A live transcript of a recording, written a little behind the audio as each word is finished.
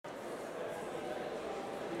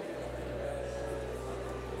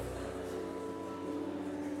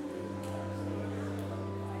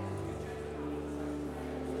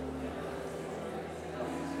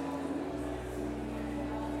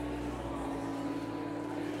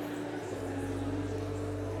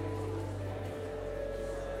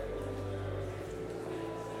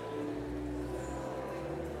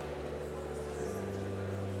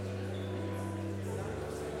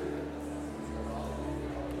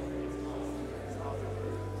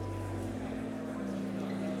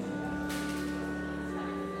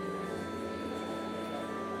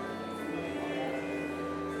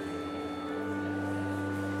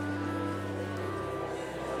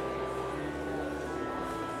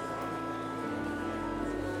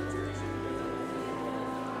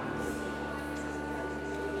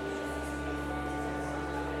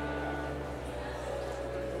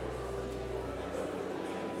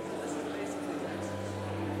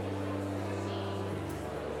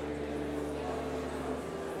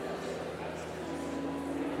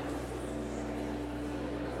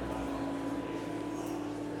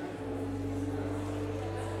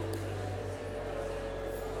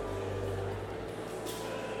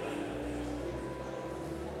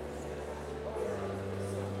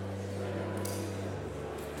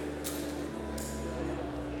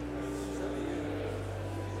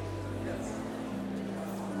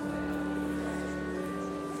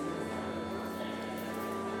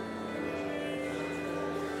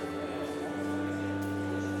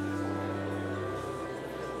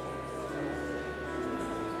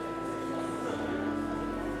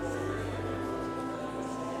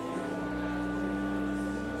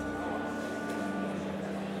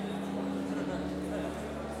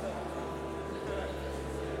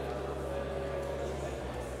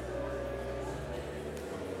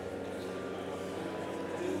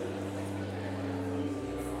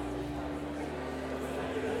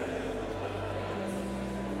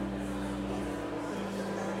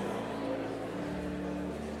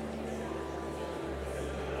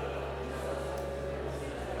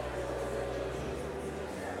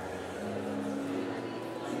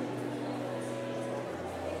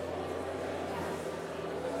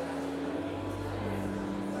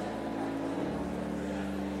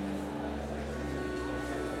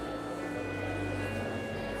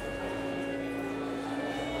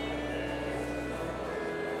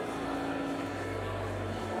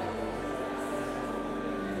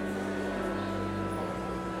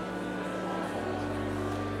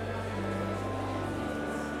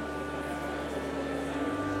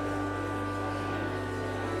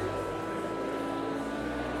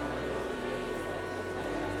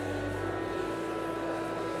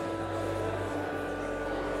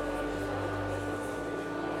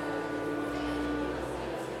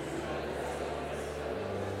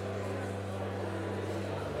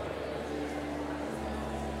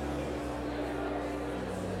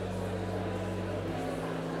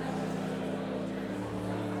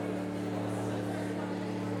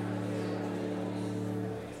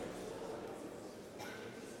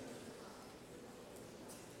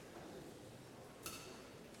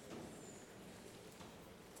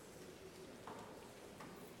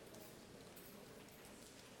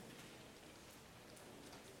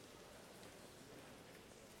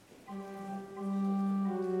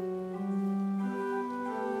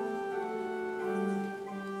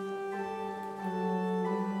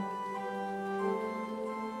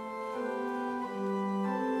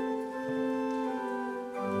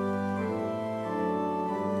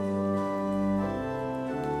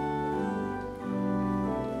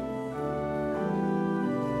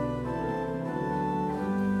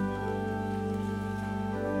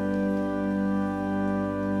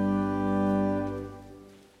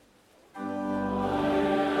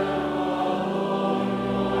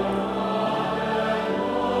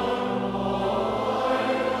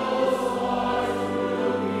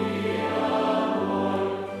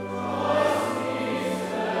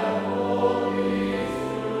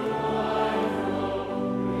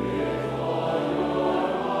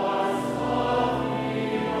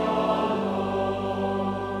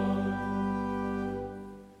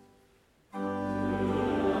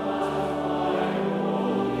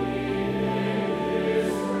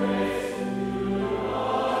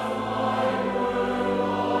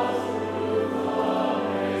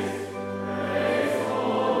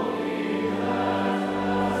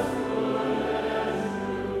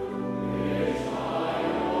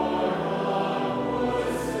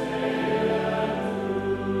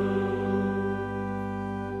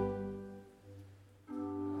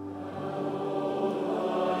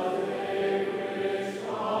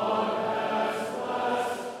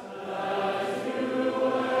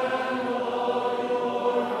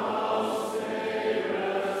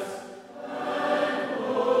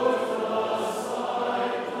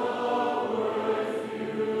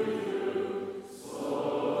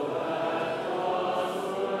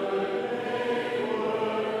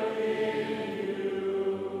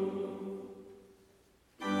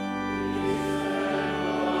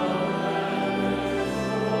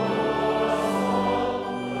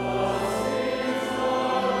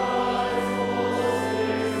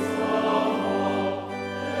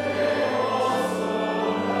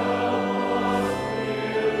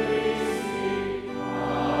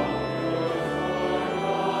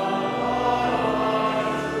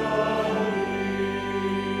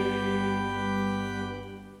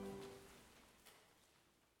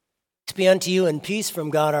Be unto you in peace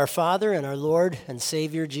from God our Father and our Lord and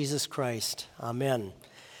Savior Jesus Christ. Amen.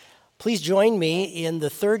 Please join me in the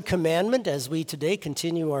third commandment as we today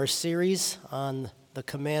continue our series on the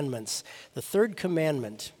commandments. The third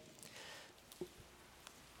commandment.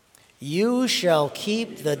 You shall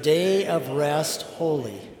keep the day of rest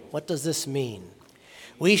holy. What does this mean?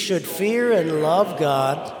 We should fear and love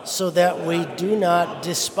God so that we do not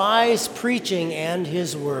despise preaching and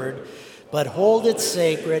His word, but hold it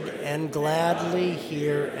sacred and gladly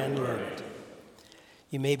hear and learn it.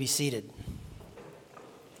 You may be seated.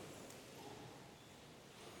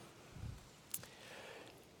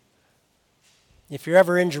 If you're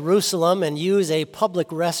ever in Jerusalem and use a public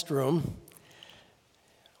restroom,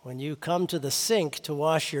 when you come to the sink to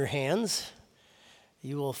wash your hands,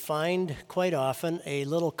 you will find quite often a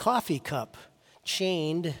little coffee cup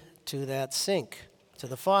chained to that sink, to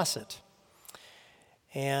the faucet.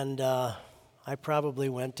 And I probably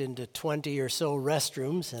went into 20 or so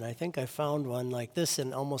restrooms, and I think I found one like this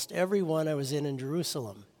in almost every one I was in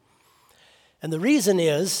Jerusalem. And the reason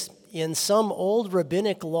is, in some old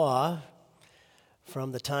rabbinic law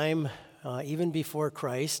from the time even before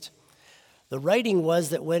Christ, the writing was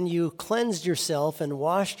that when you cleansed yourself and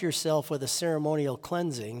washed yourself with a ceremonial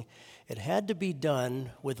cleansing, it had to be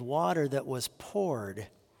done with water that was poured.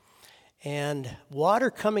 And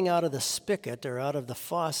water coming out of the spigot or out of the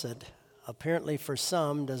faucet, apparently for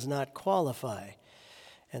some, does not qualify.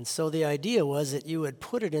 And so the idea was that you would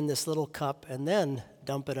put it in this little cup and then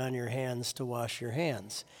dump it on your hands to wash your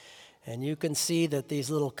hands. And you can see that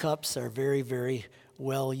these little cups are very, very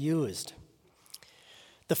well used.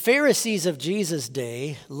 The Pharisees of Jesus'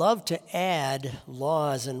 day loved to add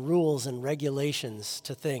laws and rules and regulations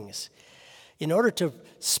to things in order to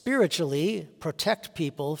spiritually protect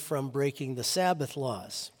people from breaking the Sabbath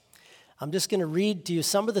laws. I'm just going to read to you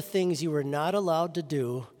some of the things you were not allowed to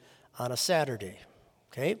do on a Saturday.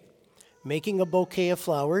 Okay? Making a bouquet of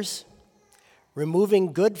flowers,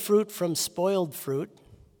 removing good fruit from spoiled fruit,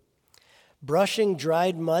 brushing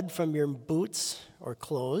dried mud from your boots or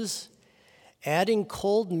clothes, adding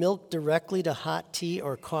cold milk directly to hot tea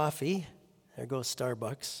or coffee. There goes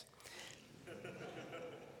Starbucks.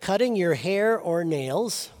 Cutting your hair or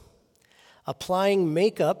nails, applying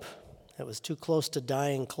makeup that was too close to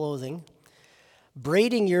dyeing clothing,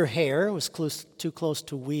 braiding your hair was too close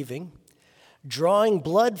to weaving, drawing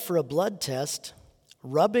blood for a blood test,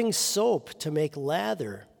 rubbing soap to make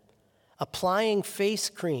lather, applying face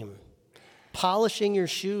cream, polishing your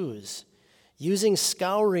shoes, using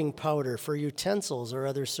scouring powder for utensils or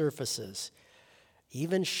other surfaces,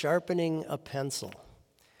 even sharpening a pencil.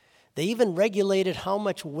 They even regulated how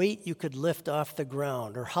much weight you could lift off the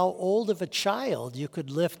ground or how old of a child you could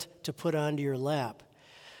lift to put onto your lap,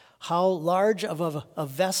 how large of a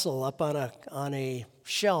vessel up on a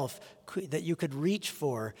shelf that you could reach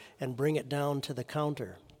for and bring it down to the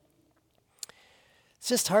counter. It's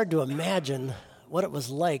just hard to imagine what it was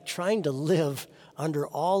like trying to live under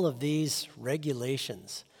all of these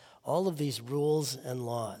regulations, all of these rules and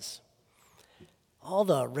laws, all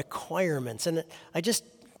the requirements. And I just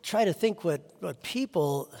try to think what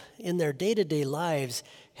people in their day-to-day lives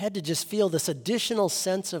had to just feel this additional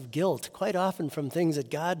sense of guilt, quite often from things that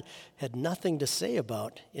God had nothing to say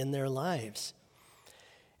about in their lives.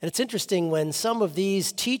 And it's interesting when some of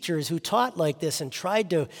these teachers who taught like this and tried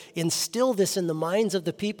to instill this in the minds of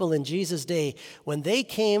the people in Jesus' day, when they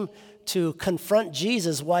came to confront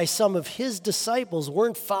Jesus why some of his disciples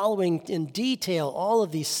weren't following in detail all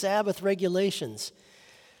of these Sabbath regulations,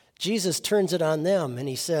 Jesus turns it on them and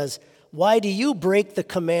he says, "Why do you break the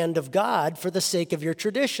command of God for the sake of your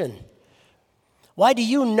tradition? Why do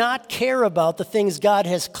you not care about the things God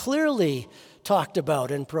has clearly talked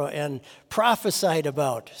about and prophesied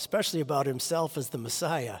about, especially about himself as the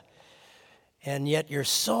Messiah? And yet you're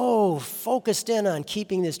so focused in on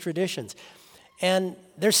keeping these traditions." And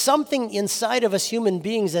there's something inside of us human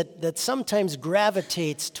beings that sometimes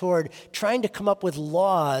gravitates toward trying to come up with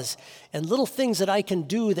laws and little things that I can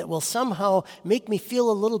do that will somehow make me feel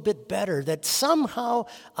a little bit better, that somehow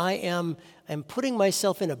I am putting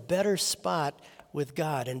myself in a better spot with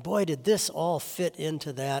God. And boy, did this all fit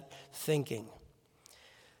into that thinking.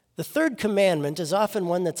 The third commandment is often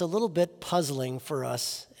one that's a little bit puzzling for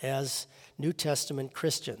us as New Testament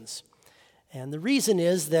Christians. And the reason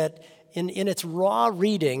is that in its raw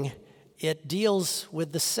reading, it deals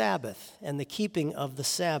with the Sabbath and the keeping of the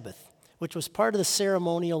Sabbath, which was part of the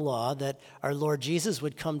ceremonial law that our Lord Jesus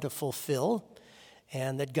would come to fulfill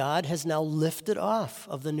and that God has now lifted off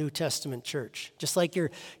of the New Testament church. Just like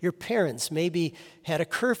your parents maybe had a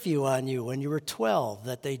curfew on you when you were 12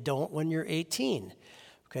 that they don't when you're 18.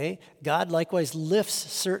 Okay? God likewise lifts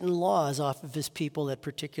certain laws off of his people at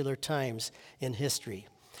particular times in history.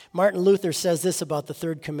 Martin Luther says this about the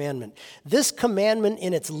third commandment. This commandment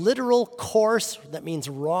in its literal coarse, that means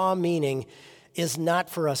raw meaning, is not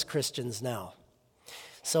for us Christians now.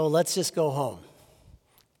 So let's just go home.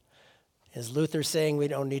 Is Luther saying we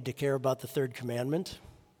don't need to care about the third commandment?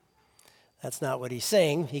 That's not what he's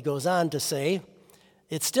saying. He goes on to say,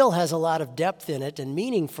 it still has a lot of depth in it and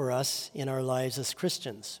meaning for us in our lives as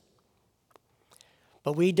Christians.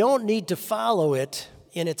 But we don't need to follow it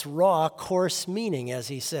in its raw, coarse meaning, as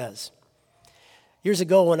he says. Years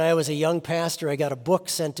ago, when I was a young pastor, I got a book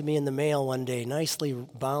sent to me in the mail one day, nicely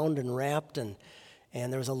bound and wrapped, and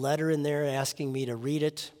there was a letter in there asking me to read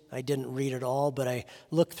it. I didn't read it all, but I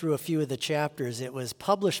looked through a few of the chapters. It was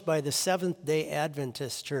published by the Seventh-day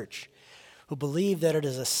Adventist Church, who believe that it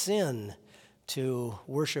is a sin to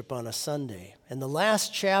worship on a Sunday. And the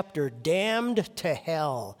last chapter, damned to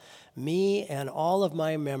hell me and all of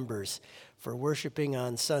my members for worshiping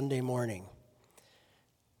on Sunday morning.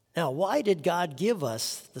 Now, why did God give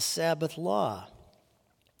us the Sabbath law?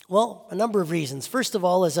 Well, a number of reasons. First of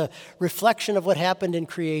all, as a reflection of what happened in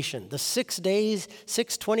creation. The 6 days,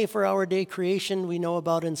 6 24-hour day creation we know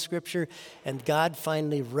about in Scripture, and God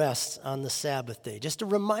finally rests on the Sabbath day. Just a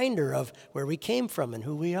reminder of where we came from and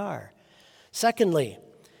who we are. Secondly,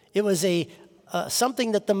 it was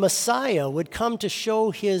something that the Messiah would come to show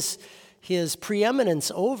his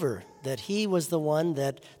preeminence over, that he was the one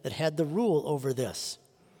that had the rule over this.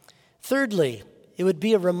 Thirdly, it would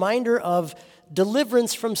be a reminder of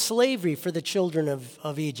deliverance from slavery for the children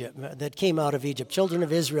of Egypt that came out of Egypt, children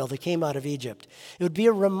of Israel that came out of Egypt. It would be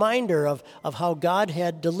a reminder of how God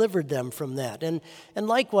had delivered them from that. And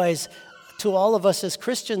likewise, to all of us as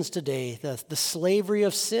Christians today, the slavery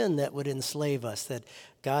of sin that would enslave us, that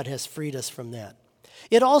God has freed us from that.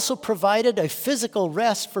 It also provided a physical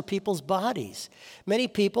rest for people's bodies. Many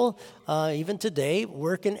people, even today,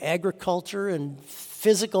 work in agriculture and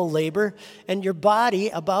physical labor, and your body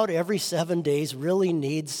about every 7 days really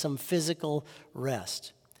needs some physical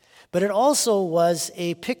rest. But it also was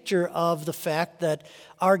a picture of the fact that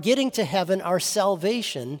our getting to heaven, our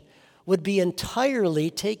salvation, would be entirely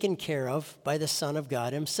taken care of by the Son of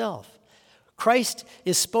God himself. Christ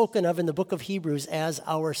is spoken of in the book of Hebrews as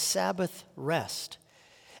our Sabbath rest.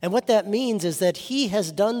 And what that means is that he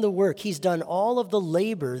has done the work. He's done all of the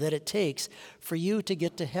labor that it takes for you to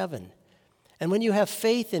get to heaven. And when you have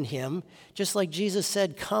faith in him, just like Jesus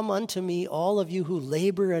said, "Come unto me, all of you who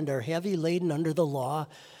labor and are heavy laden under the law,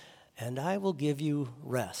 and I will give you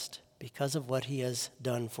rest," because of what he has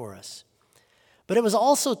done for us. But it was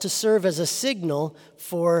also to serve as a signal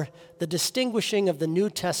for the distinguishing of the New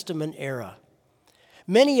Testament era.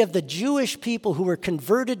 Many of the Jewish people who were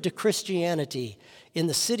converted to Christianity in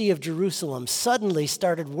the city of Jerusalem suddenly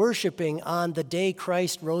started worshiping on the day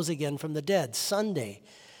Christ rose again from the dead, Sunday,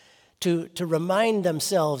 to remind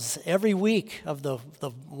themselves every week of the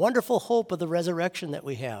wonderful hope of the resurrection that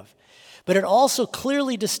we have. But it also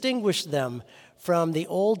clearly distinguished them from the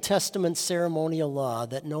Old Testament ceremonial law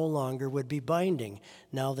that no longer would be binding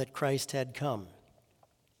now that Christ had come.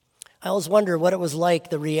 I always wonder what it was like,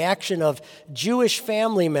 the reaction of Jewish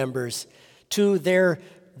family members to their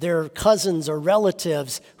cousins or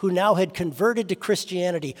relatives who now had converted to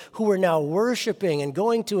Christianity, who were now worshiping and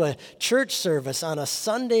going to a church service on a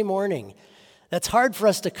Sunday morning. That's hard for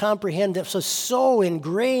us to comprehend. That was so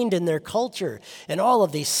ingrained in their culture and all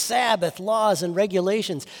of these Sabbath laws and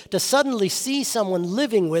regulations. To suddenly see someone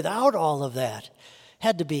living without all of that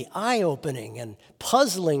had to be eye-opening and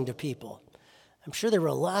puzzling to people. I'm sure there were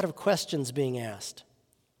a lot of questions being asked.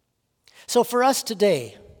 So for us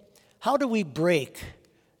today, how do we break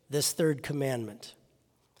this third commandment?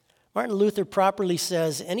 Martin Luther properly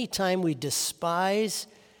says, anytime we despise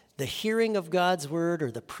the hearing of God's word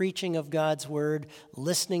or the preaching of God's word,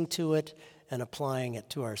 listening to it and applying it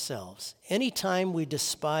to ourselves. Anytime we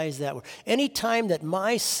despise that word, anytime that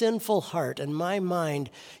my sinful heart and my mind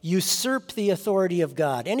usurp the authority of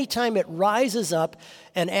God, anytime it rises up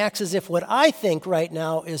and acts as if what I think right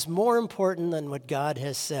now is more important than what God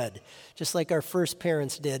has said, just like our first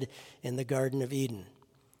parents did in the Garden of Eden.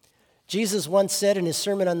 Jesus once said in his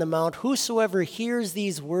Sermon on the Mount, "Whosoever hears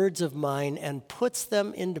these words of mine and puts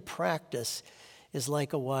them into practice is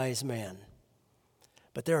like a wise man."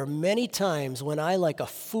 But there are many times when I, like a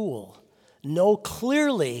fool, know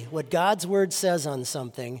clearly what God's word says on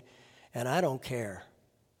something, and I don't care.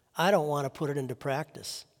 I don't want to put it into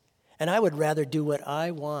practice. And I would rather do what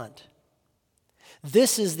I want.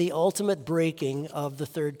 This is the ultimate breaking of the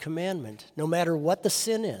third commandment, no matter what the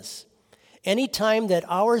sin is. Anytime that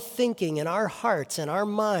our thinking and our hearts and our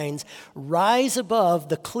minds rise above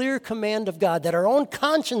the clear command of God, that our own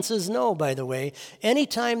consciences know, by the way,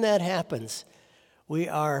 anytime that happens, we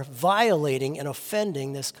are violating and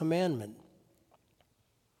offending this commandment.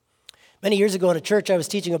 Many years ago in a church, I was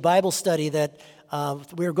teaching a Bible study that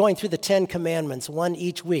we were going through the 10 Commandments, one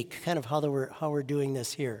each week, kind of how we're doing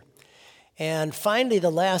this here. And finally, the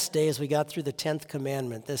last day, as we got through the 10th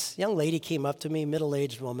commandment, this young lady came up to me,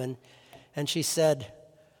 middle-aged woman, and she said,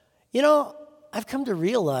 "You know, I've come to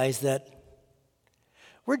realize that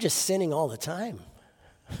we're just sinning all the time."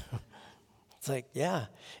 It's like, yeah,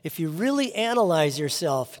 if you really analyze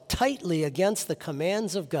yourself tightly against the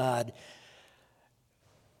commands of God,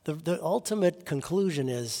 the ultimate conclusion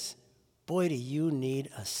is, boy, do you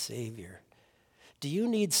need a Savior. Do you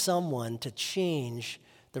need someone to change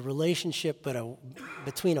the relationship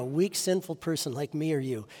between a weak, sinful person like me or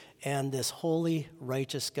you and this holy,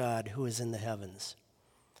 righteous God who is in the heavens?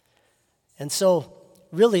 And so,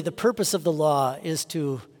 really, the purpose of the law is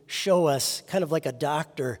to show us, kind of like a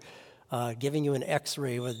doctor giving you an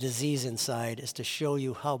x-ray with disease inside, is to show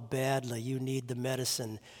you how badly you need the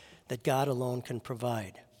medicine that God alone can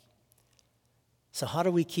provide. So how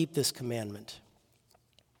do we keep this commandment?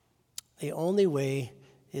 The only way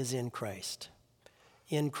is in Christ.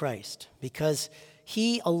 In Christ. Because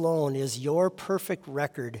He alone is your perfect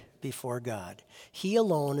record before God. He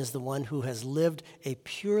alone is the one who has lived a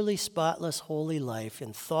purely spotless, holy life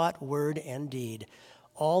in thought, word, and deed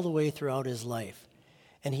all the way throughout His life.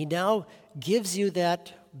 And He now gives you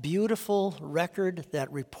that beautiful record,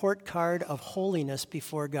 that report card of holiness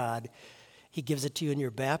before God. He gives it to you in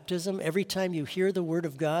your baptism. Every time you hear the word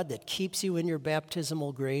of God that keeps you in your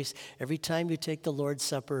baptismal grace, every time you take the Lord's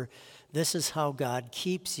Supper, this is how God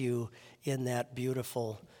keeps you in that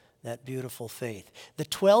beautiful faith. The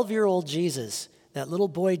 12-year-old Jesus, that little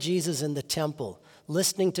boy Jesus in the temple,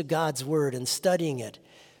 listening to God's word and studying it,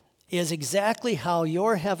 is exactly how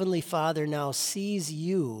your heavenly Father now sees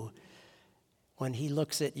you when He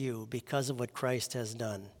looks at you because of what Christ has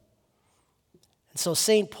done. And so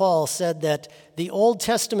St. Paul said that the Old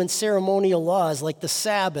Testament ceremonial laws, like the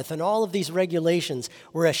Sabbath and all of these regulations,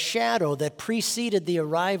 were a shadow that preceded the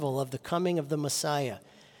arrival of the coming of the Messiah.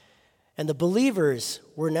 And the believers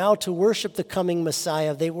were now to worship the coming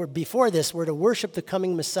Messiah. They were, before this, were to worship the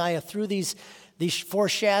coming Messiah through these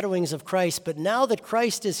foreshadowings of Christ. But now that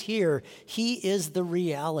Christ is here, He is the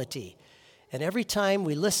reality. And every time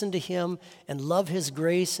we listen to him and love his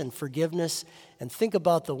grace and forgiveness and think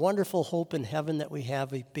about the wonderful hope in heaven that we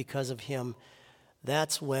have because of him,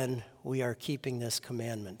 that's when we are keeping this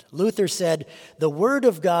commandment. Luther said, "The Word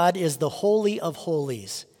of God is the holy of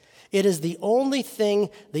holies. It is the only thing,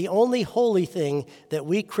 the only holy thing that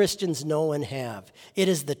we Christians know and have. It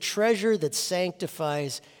is the treasure that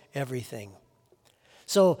sanctifies everything."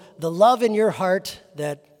 So the love in your heart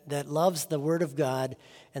that loves the Word of God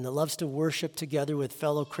and that loves to worship together with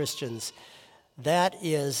fellow Christians, that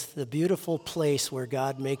is the beautiful place where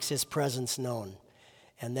God makes his presence known.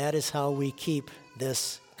 And that is how we keep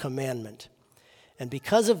this commandment. And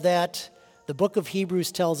because of that, the book of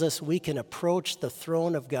Hebrews tells us we can approach the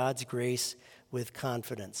throne of God's grace with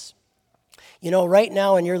confidence. You know, right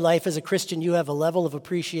now in your life as a Christian, you have a level of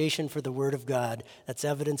appreciation for the Word of God that's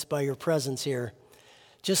evidenced by your presence here.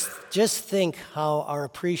 Just think how our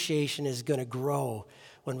appreciation is going to grow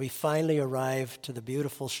when we finally arrive to the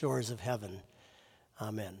beautiful shores of heaven.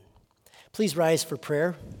 Amen. Please rise for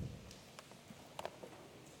prayer.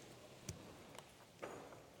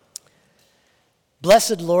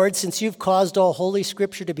 Blessed Lord, since you've caused all Holy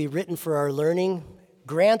Scripture to be written for our learning,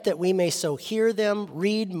 grant that we may so hear them,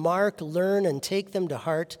 read, mark, learn, and take them to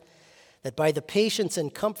heart, that by the patience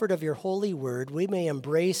and comfort of your holy word we may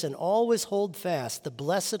embrace and always hold fast the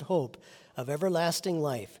blessed hope of everlasting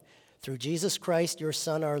life through Jesus Christ, your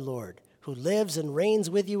Son, our Lord, who lives and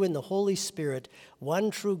reigns with you in the Holy Spirit,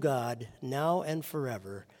 one true God, now and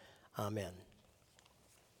forever. Amen.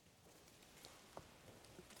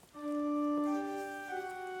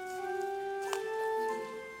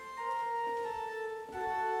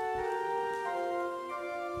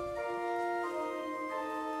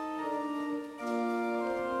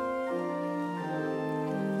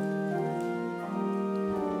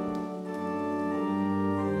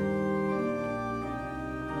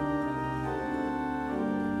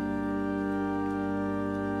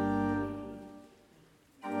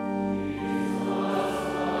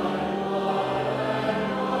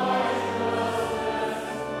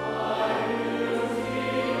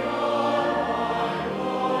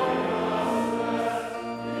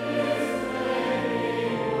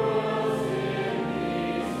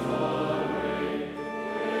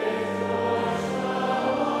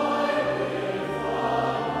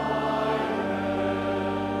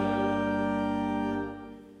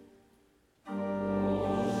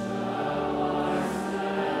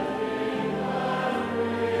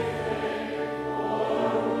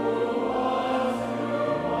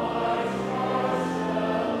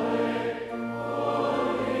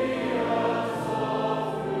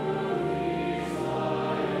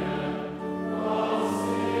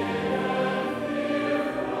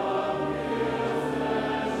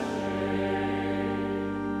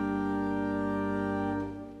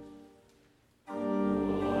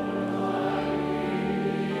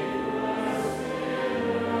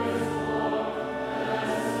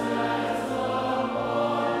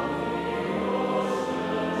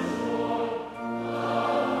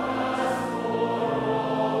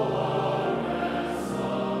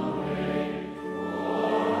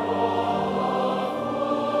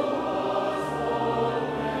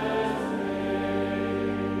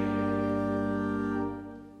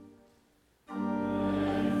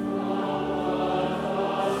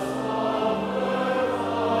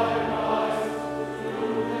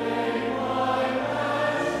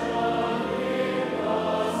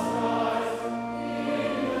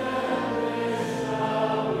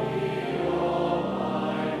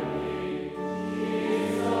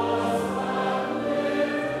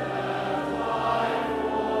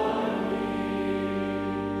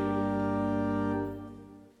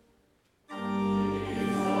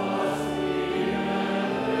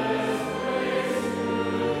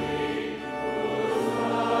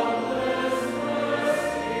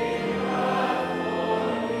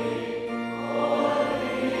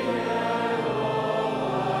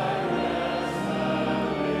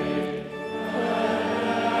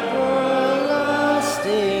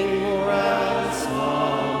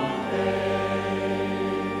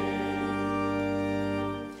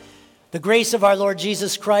 The grace of our Lord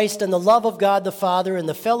Jesus Christ and the love of God the Father and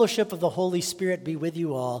the fellowship of the Holy Spirit be with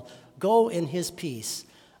you all. Go in his peace.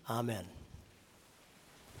 Amen.